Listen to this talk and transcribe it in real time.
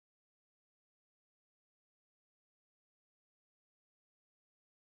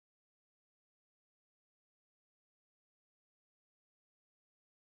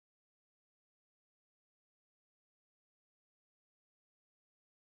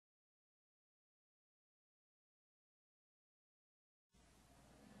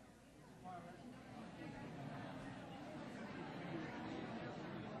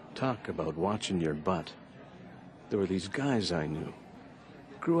Talk about watching your butt. There were these guys I knew.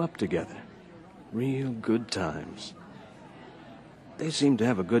 Grew up together. Real good times. They seemed to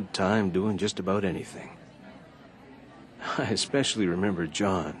have a good time doing just about anything. I especially remember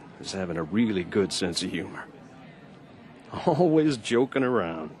John as having a really good sense of humor. Always joking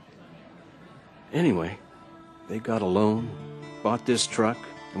around. Anyway, they got a loan, bought this truck,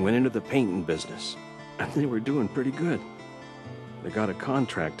 and went into the painting business. And they were doing pretty good. They got a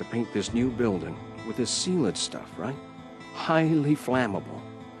contract to paint this new building with this sealant stuff, right? Highly flammable.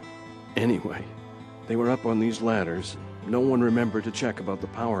 Anyway, they were up on these ladders. No one remembered to check about the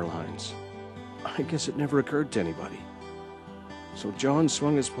power lines. I guess it never occurred to anybody. So John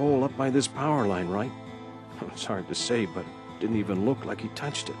swung his pole up by this power line, right? It's hard to say, but it didn't even look like he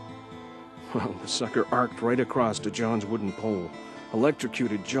touched it. Well, the sucker arced right across to John's wooden pole,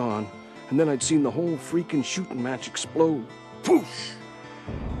 electrocuted John, and then I'd seen the whole freaking shooting match explode. Poof!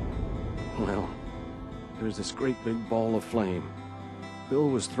 Well, there's this great big ball of flame. Bill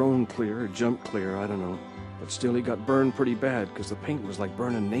was thrown clear or jumped clear, I don't know. But still he got burned pretty bad because the paint was like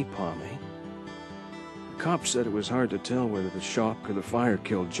burning napalm, eh? The cops said it was hard to tell whether the shock or the fire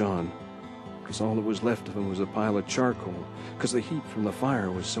killed John, because all that was left of him was a pile of charcoal, because the heat from the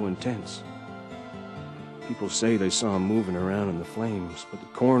fire was so intense. People say they saw him moving around in the flames, but the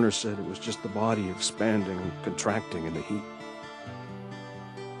coroner said it was just the body expanding and contracting in the heat.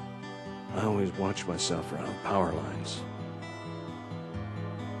 I always watch myself around power lines.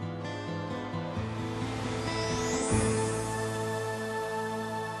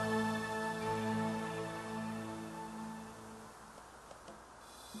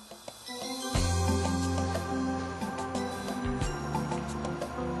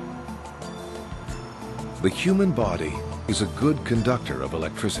 The human body is a good conductor of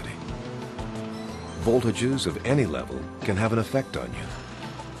electricity. Voltages of any level can have an effect on you.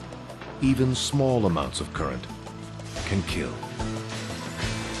 Even small amounts of current can kill.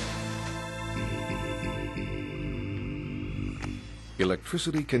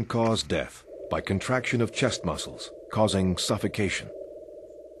 Electricity can cause death by contraction of chest muscles, causing suffocation.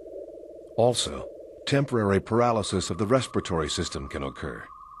 Also, temporary paralysis of the respiratory system can occur,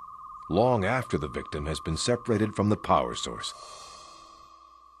 long after the victim has been separated from the power source.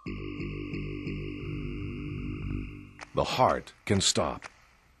 The heart can stop.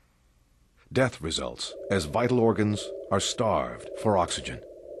 Death results as vital organs are starved for oxygen.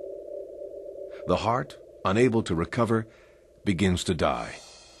 The heart, unable to recover, begins to die.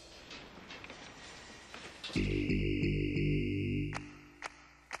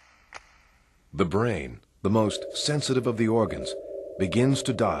 The brain, the most sensitive of the organs, begins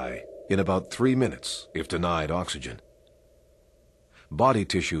to die in about 3 minutes if denied oxygen. Body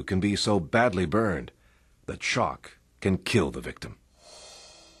tissue can be so badly burned that shock can kill the victim.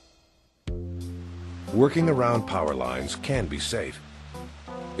 Working around power lines can be safe.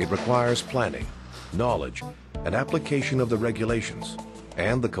 It requires planning, knowledge, and application of the regulations,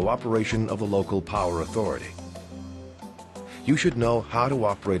 and the cooperation of the local power authority. You should know how to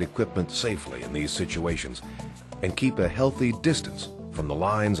operate equipment safely in these situations and keep a healthy distance from the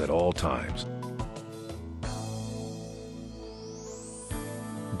lines at all times.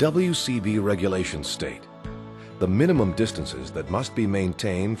 WCB regulations state the minimum distances that must be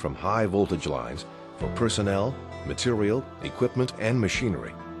maintained from high voltage lines for personnel, material, equipment, and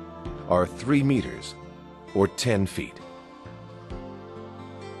machinery are 3 meters or 10 feet.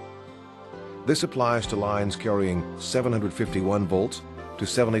 This applies to lines carrying 751 volts to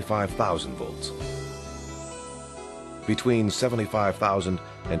 75,000 volts. Between 75,000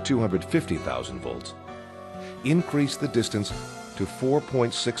 and 250,000 volts, increase the distance to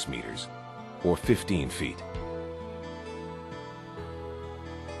 4.6 meters or 15 feet.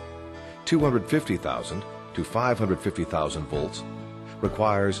 250,000 to 550,000 volts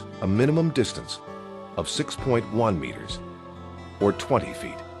requires a minimum distance of 6.1 meters or 20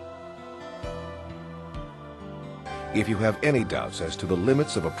 feet. If you have any doubts as to the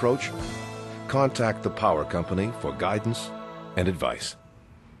limits of approach, contact the power company for guidance and advice.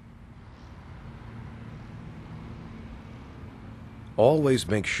 Always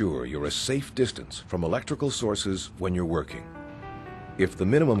make sure you're a safe distance from electrical sources when you're working. If the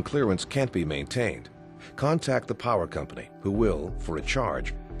minimum clearance can't be maintained, contact the power company who will, for a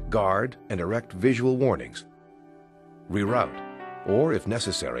charge, guard and erect visual warnings, reroute, or if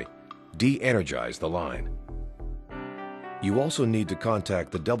necessary, de-energize the line. You also need to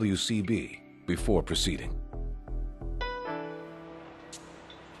contact the WCB before proceeding.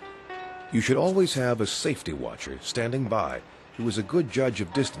 You should always have a safety watcher standing by who is a good judge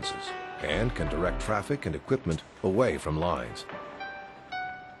of distances and can direct traffic and equipment away from lines.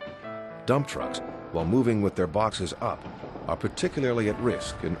 Dump trucks, while moving with their boxes up, are particularly at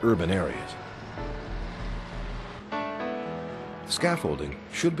risk in urban areas. Scaffolding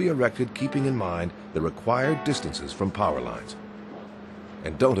should be erected keeping in mind the required distances from power lines.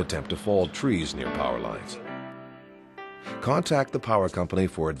 And don't attempt to fall trees near power lines. Contact the power company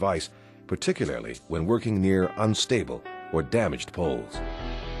for advice, particularly when working near unstable or damaged poles.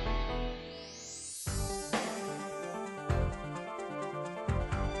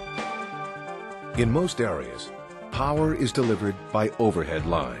 In most areas, power is delivered by overhead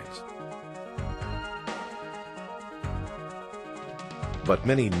lines. But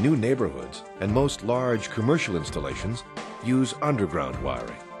many new neighborhoods and most large commercial installations use underground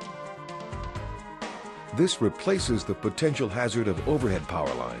wiring. This replaces the potential hazard of overhead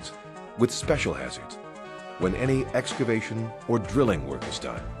power lines with special hazards when any excavation or drilling work is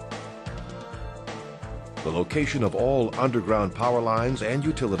done. The location of all underground power lines and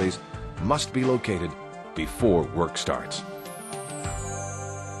utilities must be located before work starts.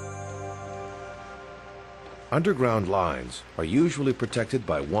 Underground lines are usually protected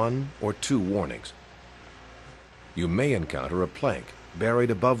by 1 or 2 warnings. You may encounter a plank buried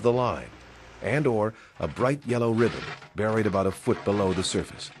above the line and/or a bright yellow ribbon buried about a foot below the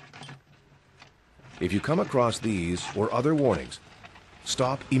surface. If you come across these or other warnings,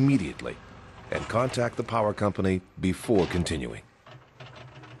 stop immediately and contact the power company before continuing.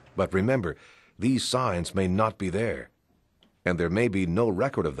 But remember, these signs may not be there, and there may be no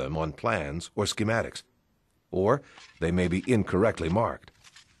record of them on plans or schematics, or they may be incorrectly marked.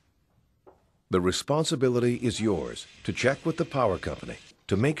 The responsibility is yours to check with the power company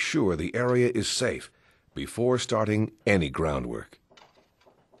to make sure the area is safe before starting any groundwork.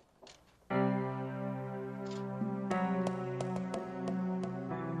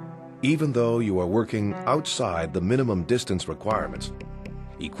 Even though you are working outside the minimum distance requirements,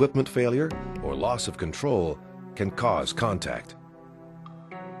 equipment failure or loss of control can cause contact.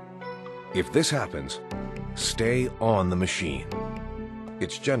 If this happens, stay on the machine.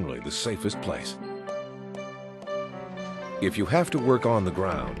 It's generally the safest place. If you have to work on the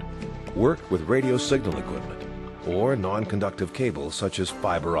ground, work with radio signal equipment or non-conductive cables such as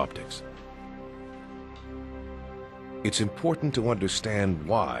fiber optics. It's important to understand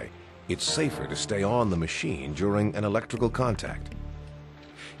why it's safer to stay on the machine during an electrical contact.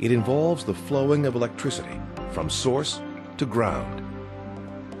 It involves the flowing of electricity from source to ground.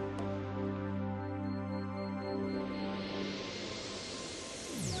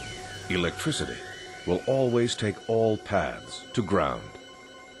 Electricity will always take all paths to ground.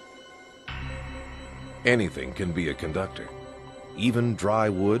 Anything can be a conductor. Even dry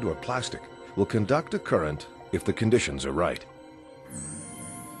wood or plastic will conduct a current if the conditions are right.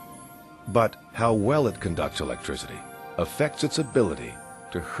 But how well it conducts electricity affects its ability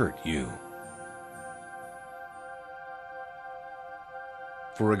to hurt you.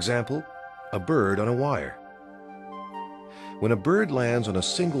 For example, a bird on a wire. When a bird lands on a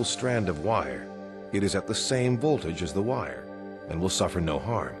single strand of wire, it is at the same voltage as the wire and will suffer no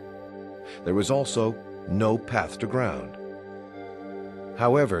harm. There is also no path to ground.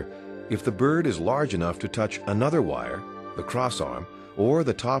 However, if the bird is large enough to touch another wire, the crossarm, or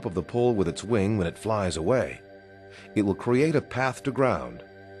the top of the pole with its wing when it flies away, it will create a path to ground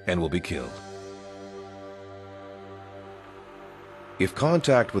and will be killed. If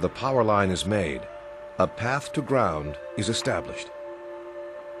contact with a power line is made, a path to ground is established.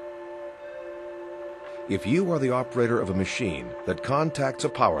 If you are the operator of a machine that contacts a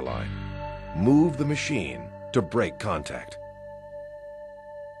power line, move the machine to break contact.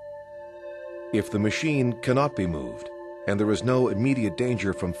 If the machine cannot be moved and there is no immediate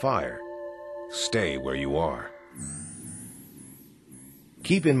danger from fire, stay where you are.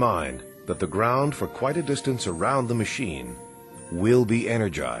 Keep in mind that the ground for quite a distance around the machine will be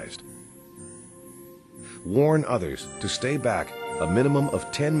energized. Warn others to stay back a minimum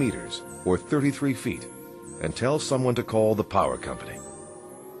of 10 meters or 33 feet and tell someone to call the power company.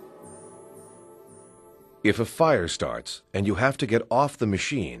 If a fire starts and you have to get off the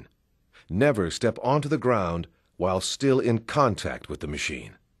machine, never step onto the ground while still in contact with the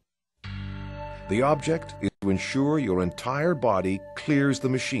machine. The object is to ensure your entire body clears the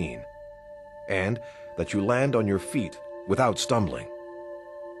machine and that you land on your feet without stumbling.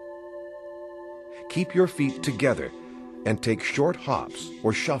 Keep your feet together and take short hops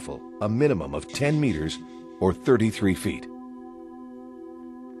or shuffle a minimum of 10 meters or 33 feet.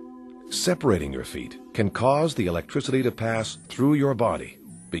 Separating your feet can cause the electricity to pass through your body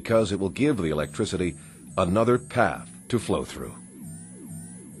because it will give the electricity another path to flow through.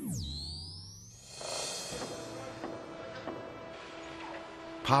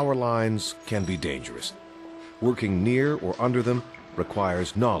 Power lines can be dangerous. Working near or under them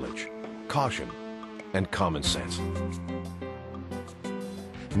requires knowledge, caution, and common sense.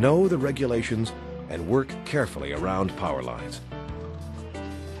 Know the regulations and work carefully around power lines.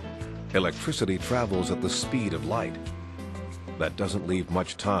 Electricity travels at the speed of light. That doesn't leave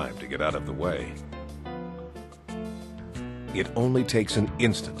much time to get out of the way. It only takes an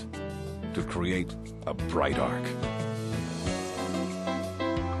instant to create a bright arc.